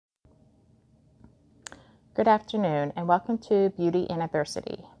Good afternoon and welcome to Beauty in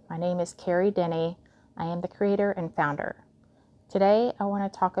Adversity. My name is Carrie Denny. I am the creator and founder. Today I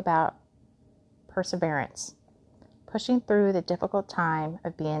want to talk about perseverance, pushing through the difficult time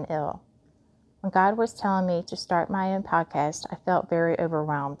of being ill. When God was telling me to start my own podcast, I felt very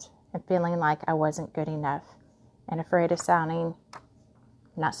overwhelmed and feeling like I wasn't good enough and afraid of sounding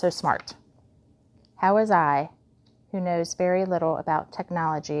not so smart. How was I, who knows very little about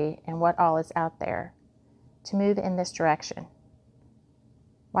technology and what all is out there, to move in this direction?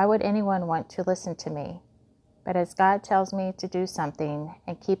 Why would anyone want to listen to me? But as God tells me to do something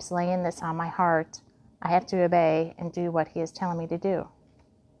and keeps laying this on my heart, I have to obey and do what He is telling me to do.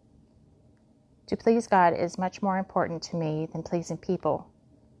 To please God is much more important to me than pleasing people.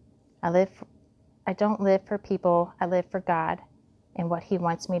 I don't live for people, I live for God and what He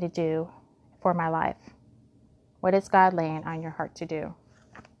wants me to do for my life. What is God laying on your heart to do?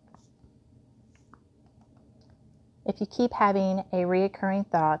 If you keep having a reoccurring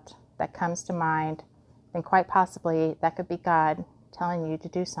thought that comes to mind, then quite possibly that could be God telling you to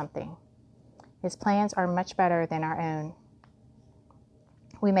do something. His plans are much better than our own.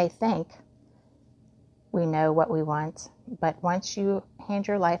 We may think we know what we want, but once you hand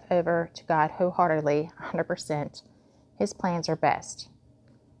your life over to God wholeheartedly, 100%, His plans are best.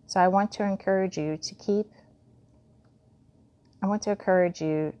 So I want to encourage you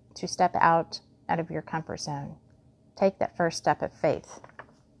to step out of your comfort zone. Take that first step of faith.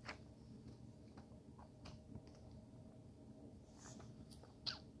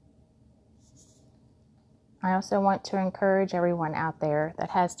 I also want to encourage everyone out there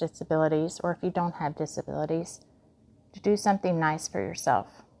that has disabilities, or if you don't have disabilities, to do something nice for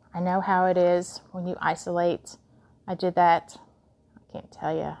yourself. I know how it is when you isolate. I did that. I can't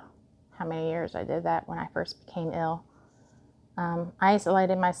tell you how many years I did that when I first became ill. I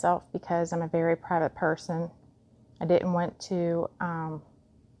isolated myself because I'm a very private person. I didn't want to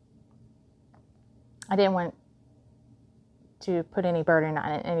put any burden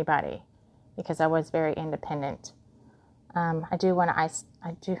on anybody because I was very independent. I do want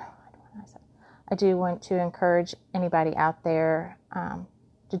to encourage anybody out there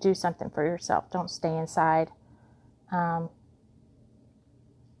to do something for yourself. Don't stay inside. I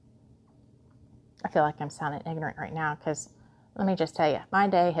feel like I'm sounding ignorant right now because let me just tell you, my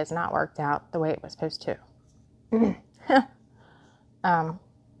day has not worked out the way it was supposed to. I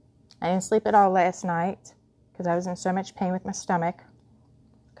didn't sleep at all last night because I was in so much pain with my stomach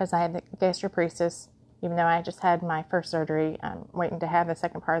because I had the gastroparesis. Even though I just had my first surgery, I'm waiting to have the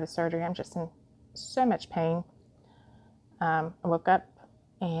second part of the surgery. I'm just in so much pain. I woke up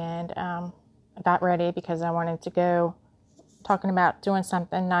and I got ready because I wanted to go talking about doing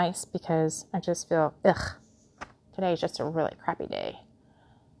something nice because I just feel, today is just a really crappy day.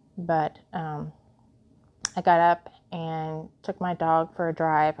 But I got up and took my dog for a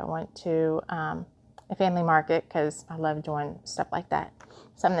drive. I went to a family market because I love doing stuff like that.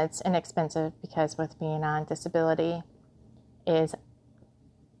 Something that's inexpensive because with being on disability is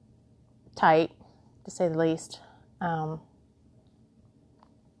tight, to say the least. So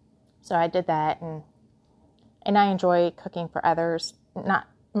I did that, and I enjoy cooking for others, not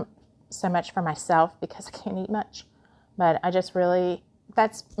so much for myself because I can't eat much, but I just really,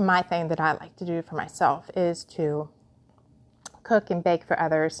 that's my thing that I like to do for myself is to cook and bake for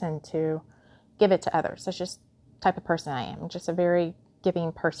others and to give it to others. That's just the type of person I am. I'm just a very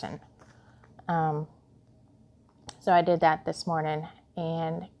giving person. So I did that this morning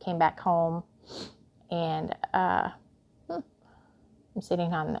and came back home and I'm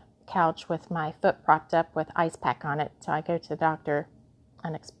sitting on the couch with my foot propped up with ice pack on it. So I go to the doctor,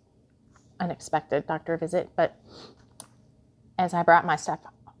 unexpected doctor visit. But as I brought my stuff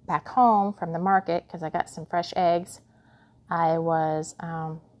back home from the market, because I got some fresh eggs, I was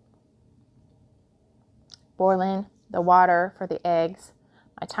boiling the water for the eggs.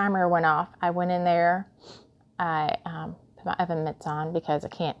 My timer went off. I went in there. I put my oven mitts on because I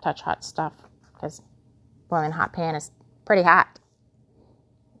can't touch hot stuff because boiling hot pan is pretty hot.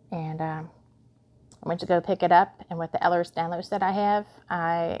 And I went to go pick it up, and with the Ehlers Danlos that I have,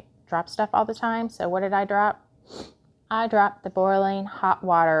 I drop stuff all the time. So what did I drop? I dropped the boiling hot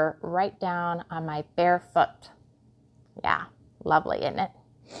water right down on my bare foot. Yeah, lovely, isn't it?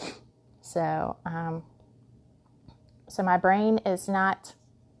 So, so my brain is not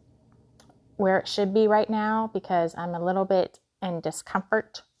where it should be right now because I'm a little bit in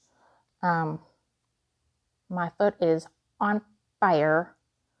discomfort. My foot is on fire.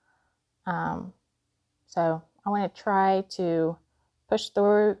 So I want to try to push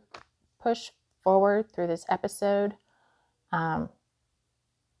forward through this episode.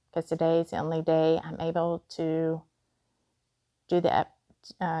 because today is the only day I'm able to do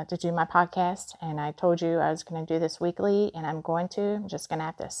my podcast. And I told you I was going to do this weekly, and I'm going to. I'm just going to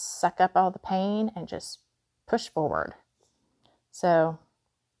have to suck up all the pain and just push forward. So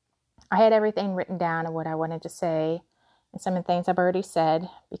I had everything written down of what I wanted to say and some of the things I've already said,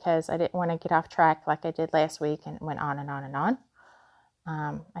 because I didn't want to get off track like I did last week and went on and on and on.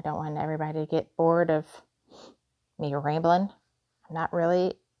 I don't want everybody to get bored of me rambling. I'm not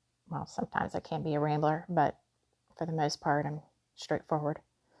really, well, sometimes I can be a rambler, but for the most part, I'm straightforward.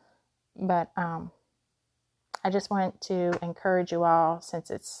 But I just want to encourage you all, since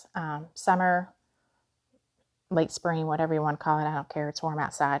it's summer, late spring, whatever you want to call it. I don't care. It's warm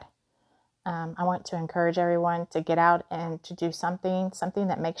outside. I want to encourage everyone to get out and to do something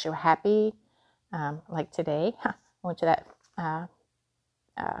that makes you happy. Like today, I went to that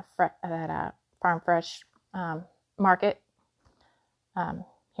Farm Fresh market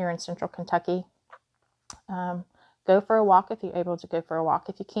here in Central Kentucky. Go for a walk if you're able to go for a walk.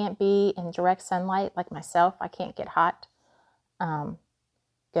 If you can't be in direct sunlight like myself, I can't get hot.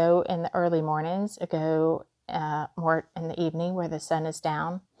 Go in the early mornings. Go more in the evening where the sun is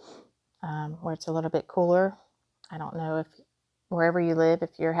down, where it's a little bit cooler. I don't know if wherever you live,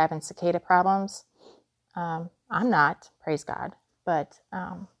 if you're having cicada problems. I'm not, praise God. But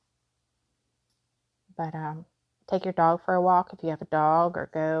take your dog for a walk if you have a dog, or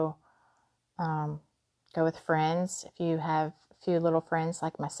go with friends if you have a few little friends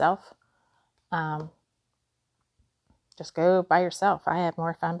like myself. Just go by yourself. I have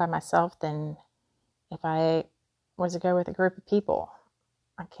more fun by myself than if I was to go with a group of people.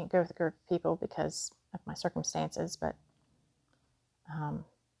 I can't go with a group of people because of my circumstances, but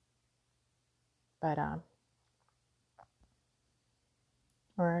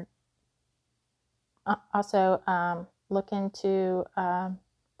or also look into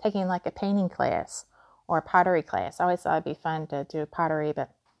taking like a painting class or a pottery class. I always thought it'd be fun to do pottery,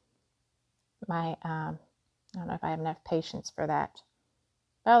 but I don't know if I have enough patience for that.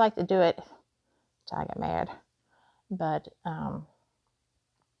 But I like to do it until I get mad. But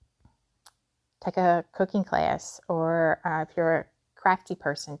take a cooking class, or if you're a crafty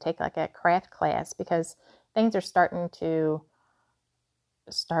person, take like a craft class, because things are starting to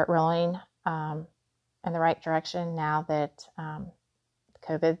start rolling in the right direction now that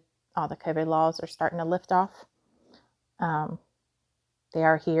all the COVID laws are starting to lift off. They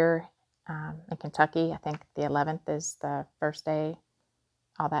are here in Kentucky. I think the 11th is the first day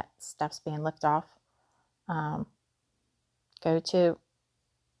all that stuff's being lifted off.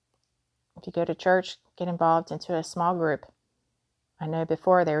 If you go to church, get involved into a small group. I know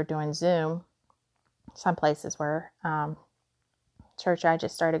before they were doing Zoom. Some places were. Church I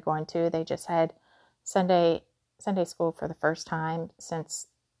just started going to, they just had Sunday school for the first time since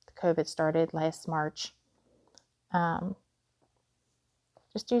COVID started last March.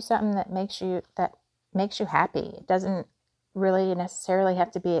 Just do something that makes you happy. It doesn't really necessarily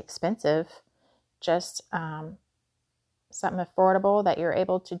have to be expensive. Just something affordable that you're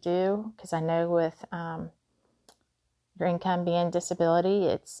able to do. Because I know with your income being disability,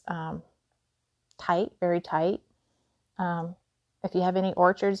 it's tight, very tight. If you have any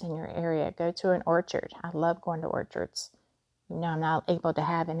orchards in your area, go to an orchard. I love going to orchards. Even though I'm not able to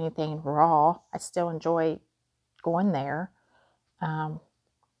have anything raw, I still enjoy going there. I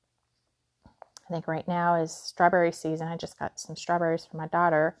think right now is strawberry season. I just got some strawberries for my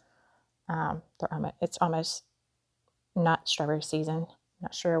daughter. It's almost not strawberry season. I'm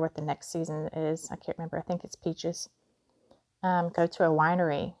not sure what the next season is. I can't remember. I think it's peaches. Go to a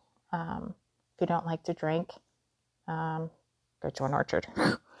winery. If you don't like to drink, go to an orchard.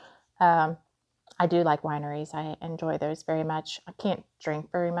 I do like wineries. I enjoy those very much. I can't drink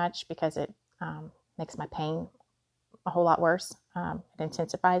very much because it makes my pain a whole lot worse. It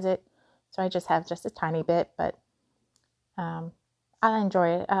intensifies it. So I just have just a tiny bit, but I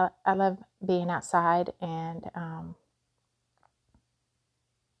enjoy it. I love being outside and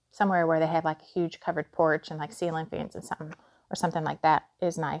somewhere where they have like a huge covered porch and like ceiling fans and something like that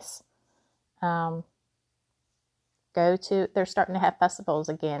is nice. They're starting to have festivals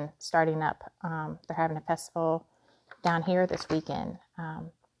again, starting up. They're having a festival down here this weekend.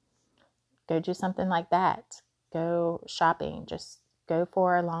 Go do something like that. Go shopping. Just go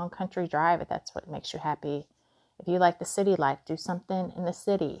for a long country drive if that's what makes you happy. If you like the city life, do something in the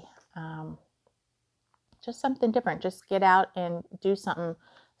city. Just something different. Just get out and do something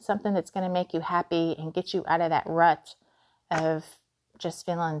that's going to make you happy and get you out of that rut of just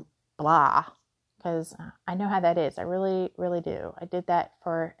feeling blah. Because I know how that is. I really, really do. I did that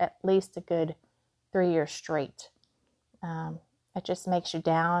for at least a good 3 years straight. it just makes you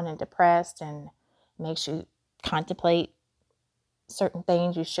down and depressed and makes you contemplate certain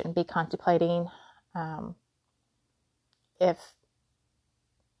things you shouldn't be contemplating. If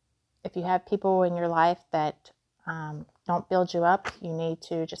you have people in your life that don't build you up, you need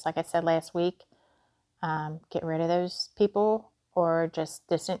to, just like I said last week, get rid of those people, or just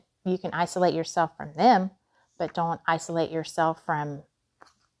distant. You can isolate yourself from them, but don't isolate yourself from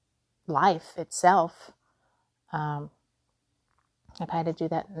life itself. I've had to do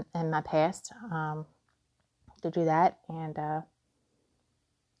that in my past, to do that, and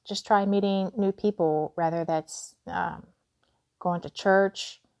just try meeting new people, whether that's going to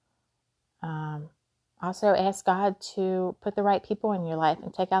church. Also ask God to put the right people in your life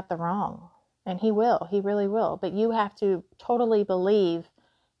and take out the wrong. And He will. He really will. But you have to totally believe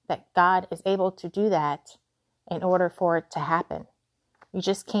that God is able to do that in order for it to happen. You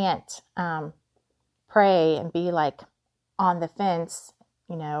just can't pray and be like on the fence.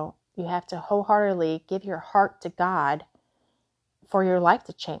 You have to wholeheartedly give your heart to God for your life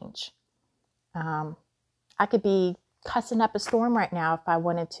to change. I could be cussing up a storm right now if I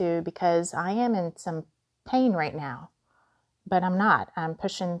wanted to, because I am in some pain right now, but I'm not. I'm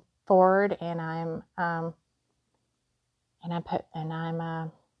pushing forward, and I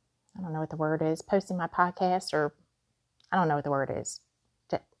don't know what the word is, posting my podcast, or I don't know what the word is.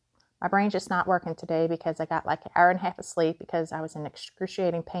 My brain's just not working today because I got like an hour and a half of sleep because I was in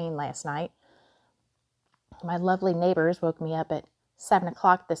excruciating pain last night. My lovely neighbors woke me up at 7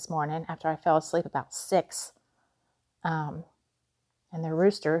 o'clock this morning after I fell asleep about 6. And the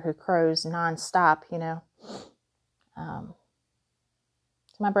rooster, who crows nonstop, so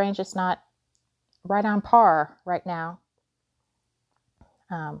my brain's just not right on par right now.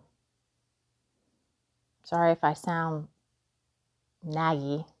 Sorry if I sound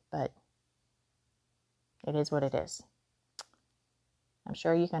naggy, but it is what it is. I'm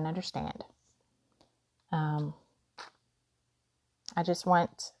sure you can understand. I just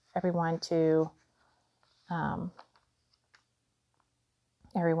want everyone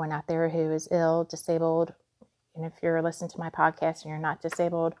everyone out there who is ill, disabled, and if you're listening to my podcast and you're not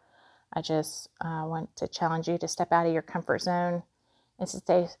disabled, I just want to challenge you to step out of your comfort zone and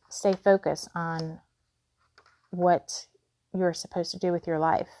to stay focused on what you're supposed to do with your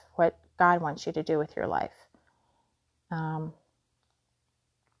life, what God wants you to do with your life.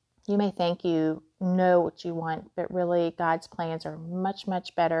 You may think you know what you want, but really God's plans are much,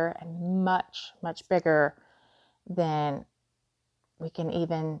 much better and much, much bigger than we can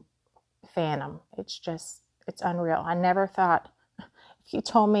even fathom. It's unreal. I never thought, if you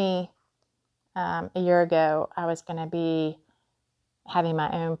told me a year ago I was going to be having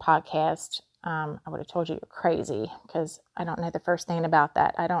my own podcast, I would have told you you're crazy, because I don't know the first thing about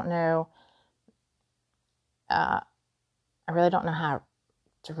that. I don't know. I really don't know how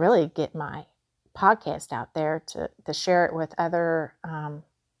to really get my podcast out there to share it with other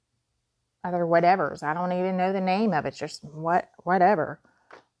whatevers. I don't even know the name of it. Just whatever.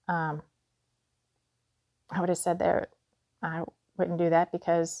 I would have said that I wouldn't do that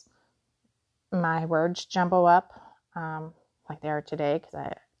because my words jumble up like they are today, because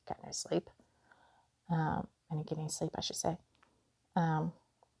I got no sleep. I didn't get any sleep, I should say.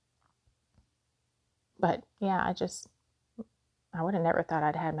 But yeah, I would have never thought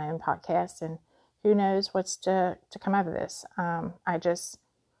I'd had my own podcast, and who knows what's to come out of this. I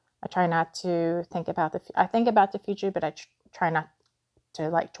try not to think about I think about the future, but I try not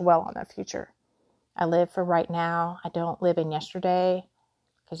to dwell on the future. I live for right now. I don't live in yesterday,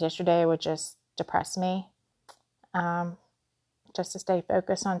 because yesterday would just depress me. Just to stay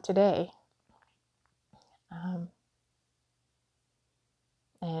focused on today.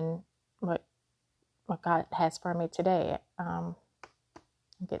 And what God has for me today. I'm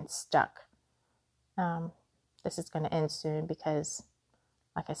getting stuck. This is going to end soon because,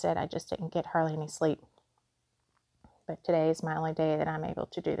 like I said, I just didn't get hardly any sleep. But today is my only day that I'm able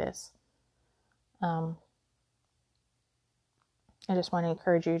to do this. I just want to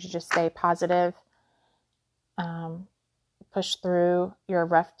encourage you to just stay positive. Push through your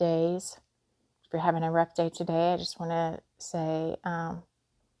rough days. If you're having a rough day today, I just want to say that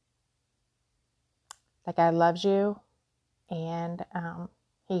God loves you, and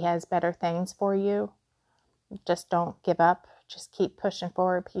He has better things for you. Just don't give up. Just keep pushing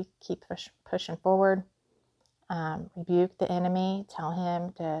forward. Keep pushing forward. Rebuke the enemy. Tell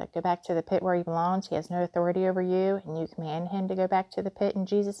him to go back to the pit where he belongs. He has no authority over you, and you command him to go back to the pit in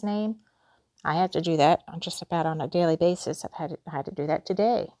Jesus' name. I have to do that just about on a daily basis. I had to do that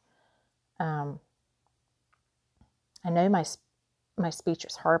today. I know my speech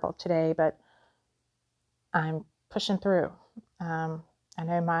is horrible today, but I'm pushing through. I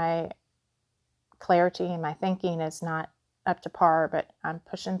know my clarity and my thinking is not up to par, but I'm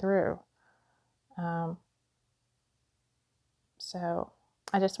pushing through. So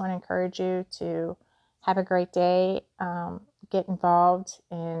I just want to encourage you to have a great day. Get involved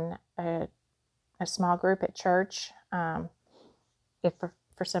in a small group at church. If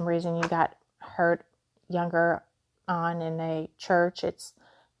for some reason you got hurt younger on in a church,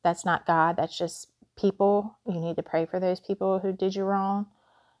 that's not God. That's just people. You need to pray for those people who did you wrong.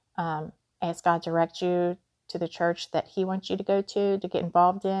 Ask God to direct you to the church that He wants you to go to get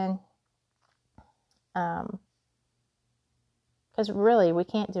involved in. Because really, we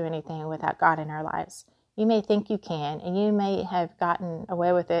can't do anything without God in our lives. You may think you can, and you may have gotten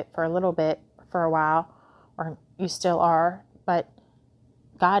away with it for a little bit, for a while, or you still are, but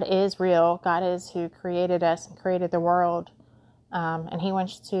God is real. God is who created us and created the world, and He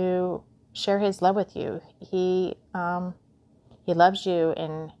wants to share His love with you. He loves you,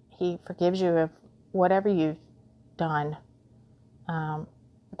 and He forgives you of whatever you've done.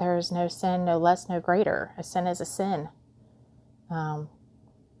 There is no sin, no less, no greater. A sin is a sin.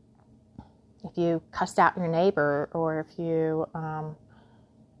 If you cussed out your neighbor, or if you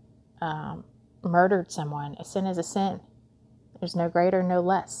murdered someone, a sin is a sin. There's no greater, no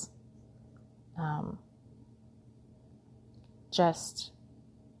less. Just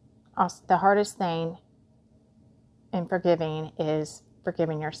the hardest thing in forgiving is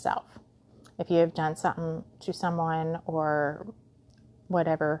forgiving yourself. If you have done something to someone or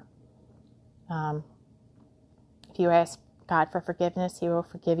whatever, if you ask God for forgiveness, He will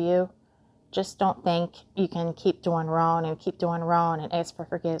forgive you. Just don't think you can keep doing wrong and ask for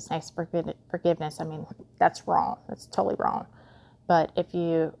forgiveness. I mean, that's wrong. That's totally wrong. But if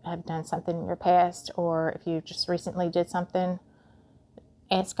you have done something in your past, or if you just recently did something,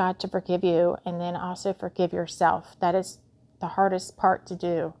 ask God to forgive you, and then also forgive yourself. That is the hardest part to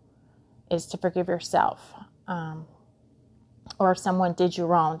do, is to forgive yourself. Or if someone did you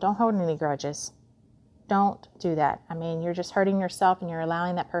wrong, don't hold any grudges. Don't do that. I mean, you're just hurting yourself, and you're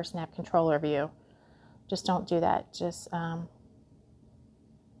allowing that person to have control over you. Just don't do that. Just, I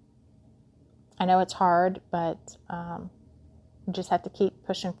know it's hard, but you just have to keep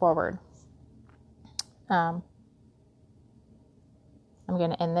pushing forward. I'm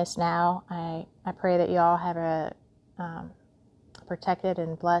going to end this now. I pray that you all have a protected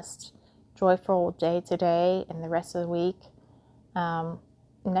and blessed, joyful day today and the rest of the week.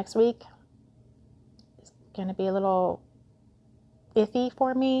 Next week is going to be a little iffy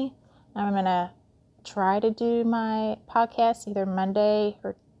for me. I'm going to try to do my podcast either Monday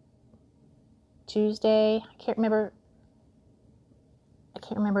or Tuesday. I can't remember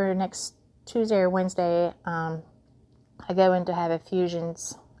next Tuesday or Wednesday. I go in to have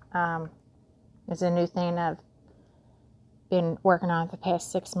infusions. It's a new thing I've been working on for the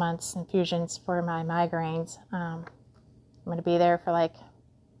past 6 months, infusions for my migraines. I'm going to be there for like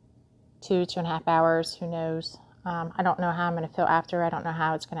 2.5 hours. Who knows? I don't know how I'm going to feel after. I don't know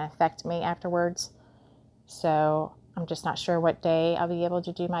how it's going to affect me afterwards. So I'm just not sure what day I'll be able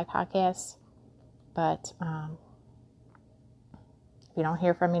to do my podcast. But if you don't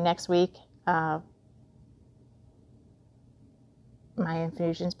hear from me next week, my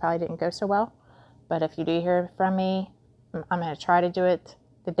infusions probably didn't go so well. But if you do hear from me, I'm going to try to do it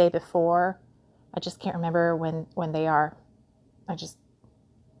the day before. I just can't remember when they are. I just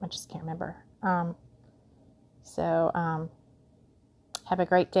can't remember. So have a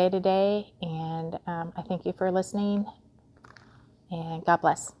great day today, and I thank you for listening, and God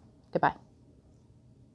bless. Goodbye.